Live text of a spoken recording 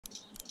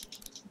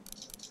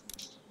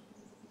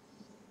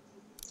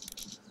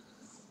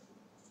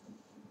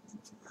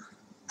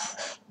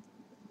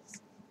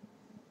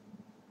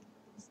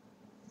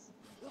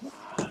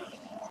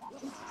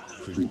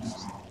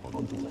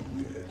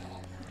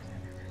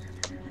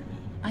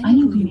I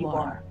know who you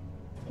are.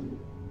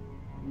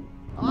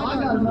 I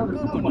got another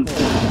good one for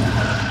you.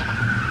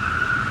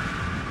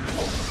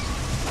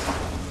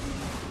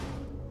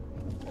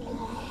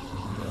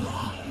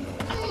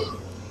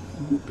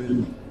 You've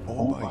been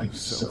all by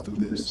yourself through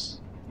this?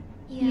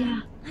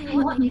 Yeah, I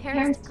want my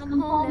parents to come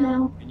home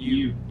now. And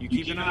you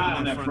keep an eye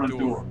on that front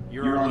door.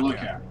 You're our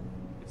lookout.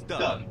 It's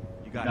Doug.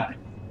 You got it.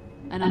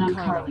 And I'm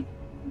Carly.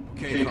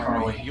 Okay,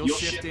 Carly. You'll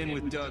shift in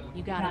with Doug.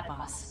 You got it,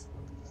 boss.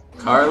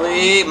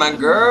 Carly, my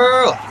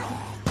girl.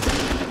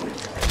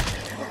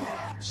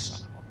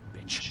 Son of a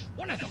bitch.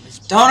 One of them is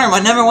Donner, my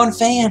 #1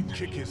 fan.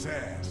 Kick his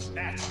ass.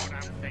 That's what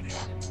I'm thinking.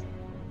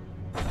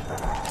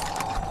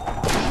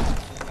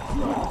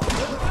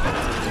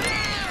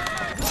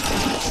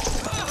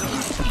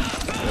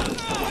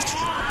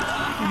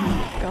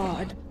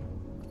 God.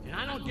 And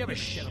I don't give a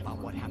shit about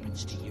what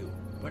happens to you.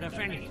 But if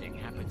anything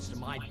happens to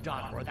my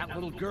daughter or that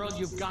little girl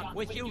you've got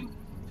with you,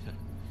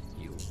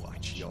 you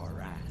watch your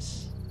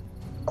ass.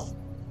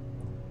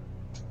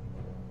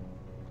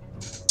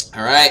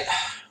 All right.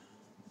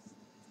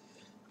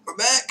 We're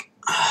back.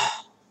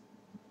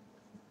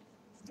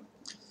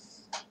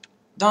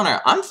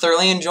 Donner, I'm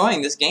thoroughly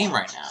enjoying this game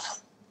right now.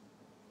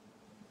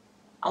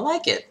 I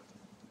like it.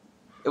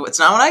 It's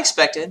not what I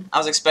expected. I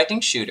was expecting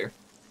shooter.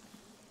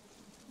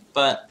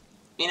 But,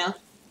 you know,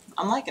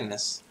 I'm liking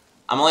this.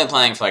 I'm only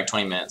playing for like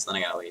 20 minutes, then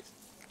I gotta leave.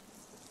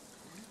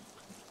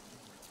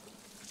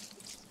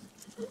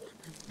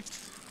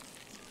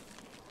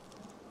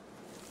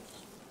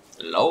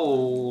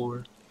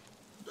 Lord.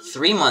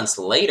 3 months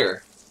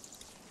later.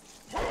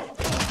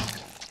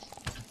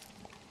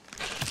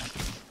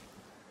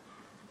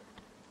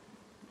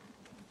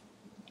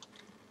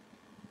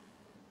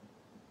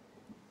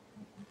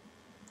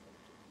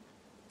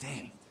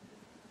 Damn.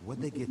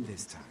 What'd they get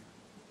this time?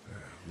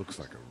 Looks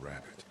like a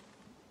rabbit.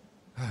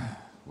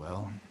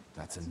 Well,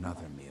 that's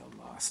another meal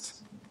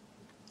lost.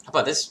 How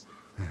about this?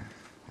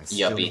 I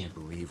still Yuppie. can't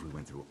believe we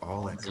went through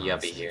all that Yuppie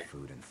constant here.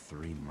 food in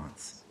 3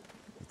 months.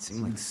 It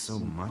seemed like so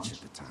much at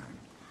the time.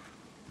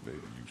 Maybe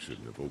you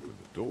shouldn't have opened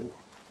the door.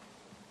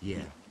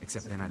 Yeah,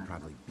 except then I'd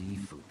probably be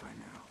food by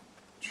now.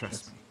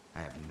 Trust me,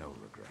 I have no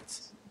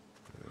regrets.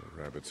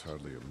 Rabbit's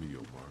hardly a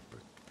meal, Mark,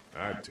 but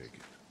I'd take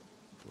it.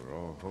 We're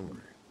all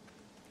hungry.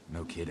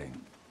 No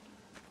kidding.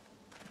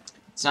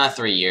 It's not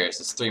 3 years,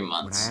 it's 3 When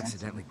months. I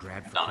accidentally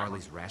grabbed for Donner.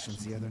 Carly's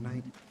rations the other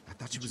night, I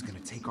thought she was gonna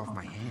take off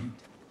my hand.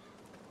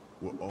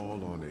 We're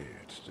all on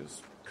edge.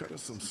 Just cut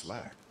us some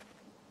slack.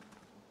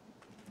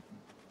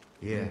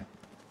 Yeah,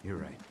 you're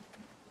right.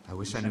 I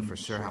wish I knew for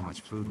sure how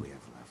much food we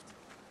have left.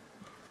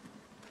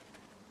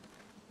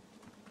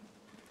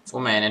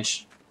 We'll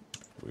manage.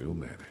 We'll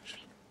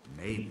manage.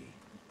 Maybe.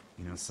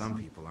 You know, some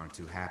people aren't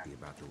too happy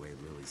about the way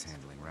Lily's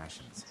handling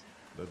rations.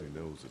 Lily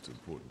knows it's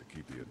important to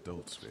keep the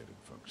adults fed and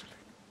functioning.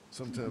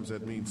 Sometimes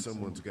that means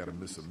someone's got to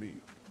miss a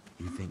meal.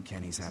 You think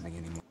Kenny's having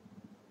any more?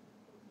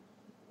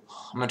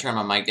 I'm gonna turn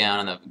my mic down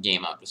and the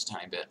game up just a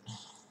tiny bit.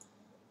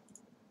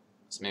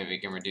 So maybe we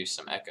can reduce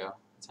some echo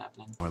that's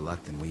happening. More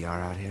luck than we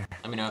are out here?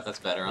 Let me know if that's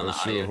better on I the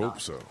audio. sure hope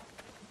so.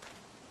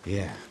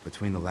 Yeah,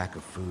 between the lack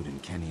of food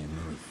and Kenny and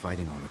Lily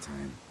fighting all the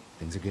time,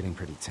 things are getting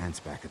pretty tense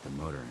back at the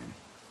motor inn.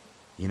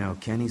 You know,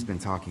 Kenny's been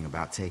talking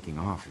about taking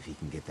off if he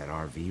can get that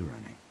RV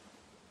running.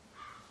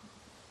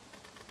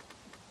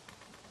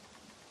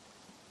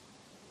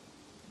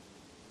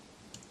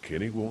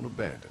 Kenny won't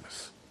abandon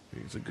us.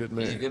 He's a good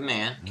man. He's a good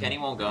man. Kenny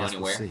won't go Guess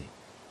anywhere. We'll see.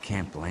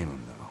 Can't blame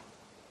him, though.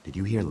 Did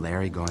you hear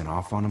Larry going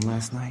off on him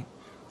last night?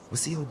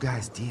 What's the old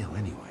guy's deal,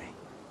 anyway?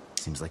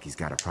 Seems like he's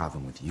got a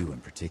problem with you in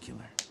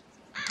particular.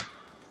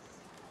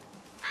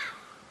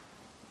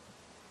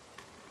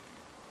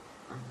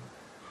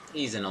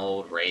 He's an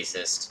old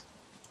racist.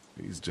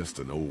 He's just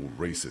an old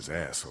racist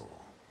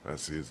asshole.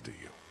 That's his deal.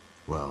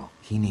 Well,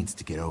 he needs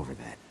to get over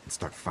that and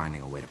start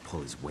finding a way to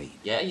pull his weight.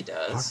 Yeah, he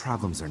Our does.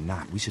 problems or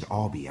not, we should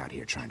all be out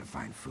here trying to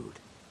find food.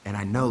 And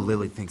I know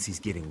Lily thinks he's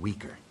getting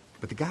weaker,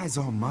 but the guy's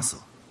all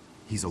muscle.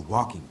 He's a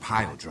walking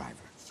pile driver.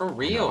 For I know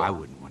real. I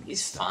wouldn't want to be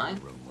He's stuck fine.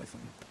 in a room with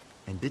him.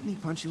 And didn't he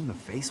punch you in the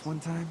face one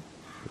time?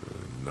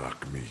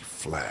 Knock me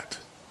flat.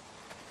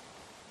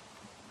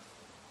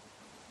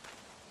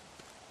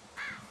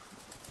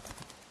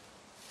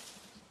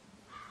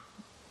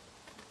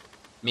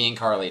 Me and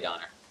Carly,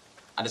 Donner.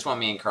 I just want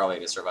me and Carly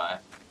to survive.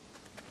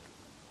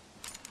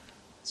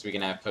 So we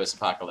can have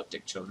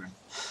post-apocalyptic children.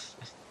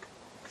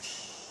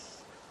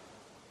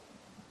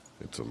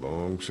 It's a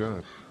long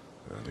shot.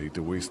 I'd hate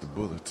to waste the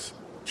bullets.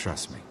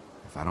 Trust me,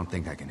 if I don't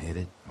think I can hit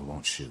it, I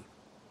won't shoot.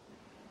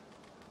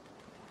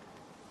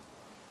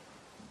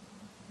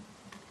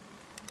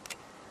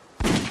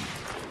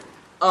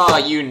 Oh,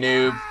 you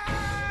noob.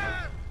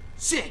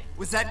 Shit!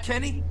 Was that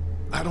Kenny?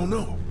 I don't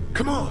know.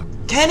 Come on.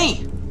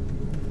 Kenny!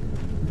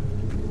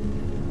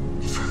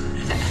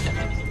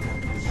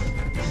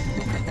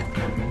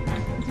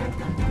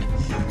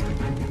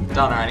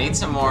 Donner, I need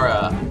some more,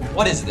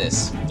 what is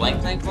this?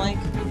 Blank, blank, blank?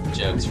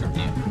 Jokes from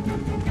you.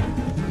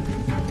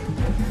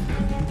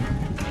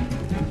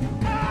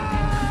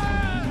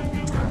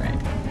 Alright.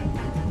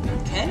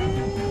 Kenny!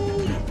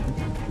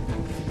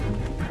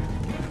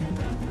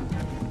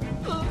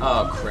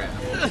 Oh, crap.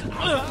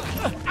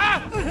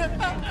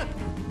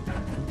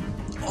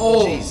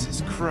 Oh!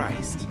 Jesus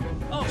Christ.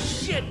 Oh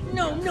shit!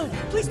 No, no!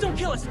 Please don't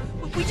kill us!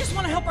 We just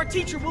want to help our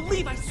teacher. We'll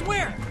leave, I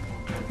swear!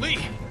 Lee,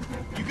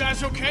 you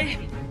guys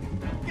okay?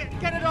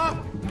 Get it off!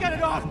 Get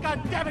it off!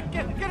 God damn it!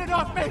 Get it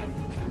off me!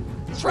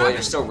 Bro,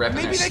 you're still repping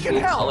maybe their they can school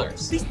help.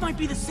 colors. These might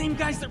be the same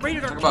guys that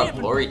raided our Talk about camp.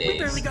 glory We days.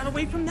 barely got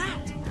away from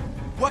that.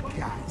 What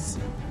guys?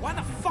 Why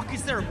the fuck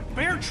is there a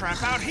bear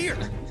trap out here?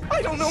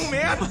 I don't know,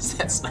 man! What's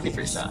that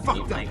sniper shot? You Fucked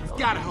up. might-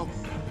 Gotta help.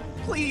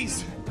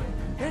 Please!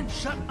 Ben,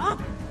 shut up!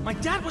 My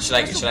dad was Should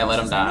I special let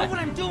him forces. I die? know what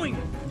I'm doing.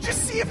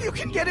 Just see if you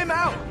can get him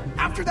out!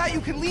 After that,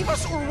 you can leave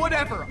us or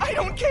whatever! I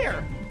don't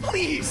care!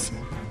 Please!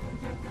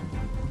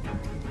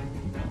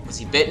 Was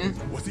he bitten?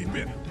 Was he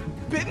bitten?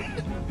 Bitten?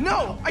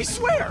 No, I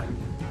swear!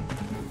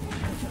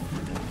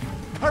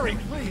 Hurry,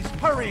 please,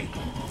 hurry!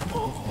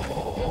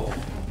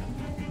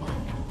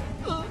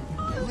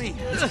 Lee,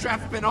 this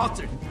trap's been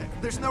altered.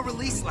 There's no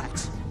release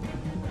latch.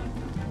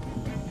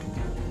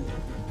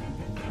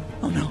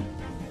 Oh no.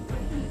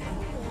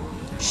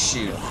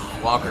 Shoot.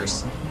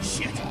 Walkers.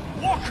 Shit,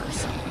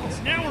 walkers!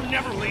 It's now or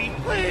never, Lee.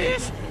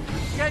 Please!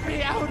 Get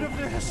me out of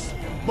this!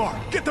 Mark,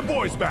 get the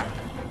boys back!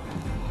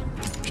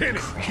 Kenny,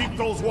 keep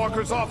those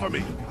walkers off of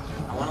me!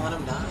 I want to let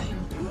him die.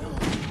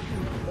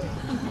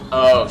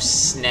 Oh,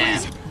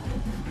 snap.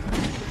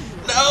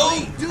 No!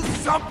 Lee, do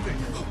something!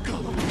 I'm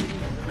gonna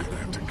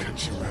have to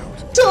cut you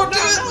out. Don't do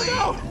it, Lee!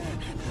 No!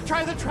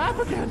 Try the trap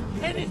again!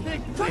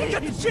 Anything! Try to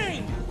get the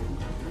chain!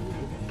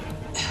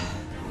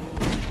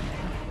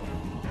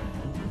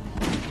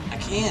 I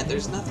can't.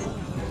 There's nothing.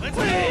 Let's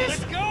go, Please!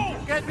 let's go!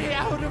 Get me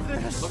out of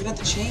this! Looking at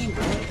the chain,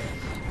 bro.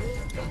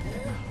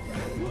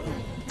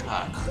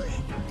 Ah,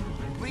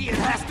 crap. Lee, it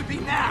has to be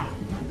now!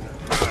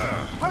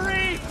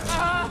 Hurry!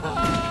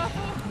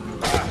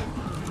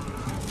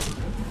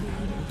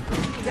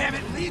 Damn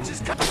it, Lee,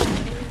 just cut.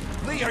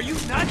 Lee, are you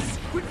nuts?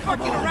 Quit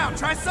fucking around.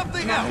 Try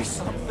something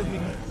else.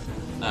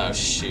 Oh,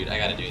 shoot. I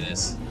gotta do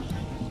this.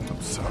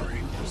 I'm sorry.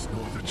 There's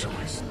no other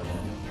choice.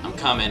 I'm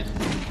coming.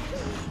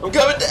 I'm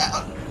coming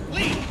down!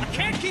 Lee, I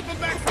can't keep him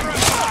back forever!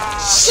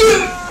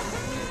 Shoot!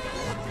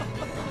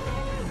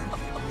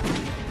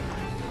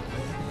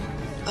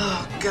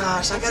 Oh,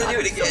 gosh. I gotta do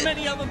it So again.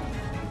 many of them.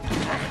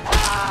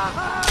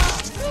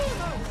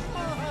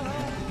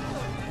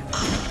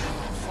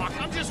 Fuck,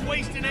 I'm just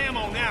wasting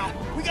ammo now.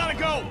 We gotta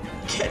go!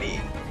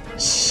 Kenny.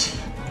 Shh.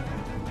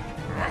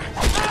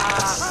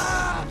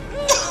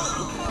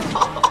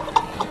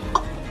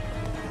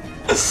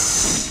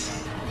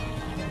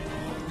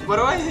 What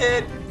do I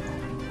hit?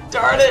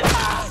 Darn it!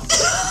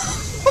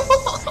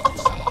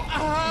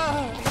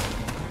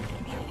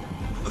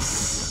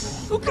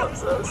 I'm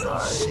so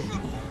sorry.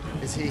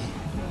 Is he?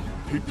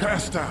 He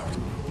passed out.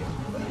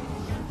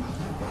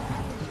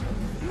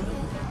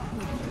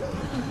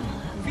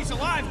 If he's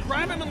alive,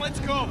 grab him and let's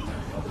go!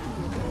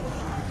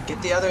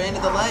 Get the other end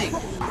of the leg.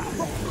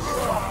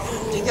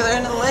 Take the other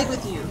end of the leg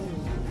with you.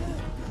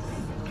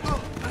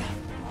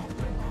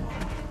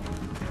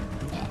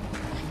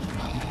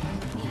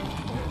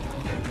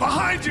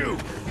 Behind you!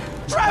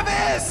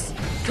 Travis!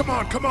 Come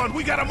on,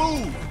 we gotta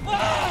move!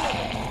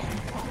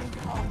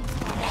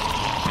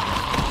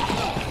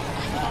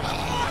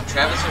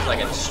 Travis was like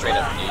a straight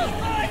up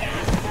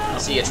noob.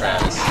 See ya,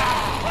 Travis.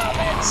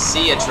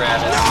 See ya,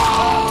 Travis.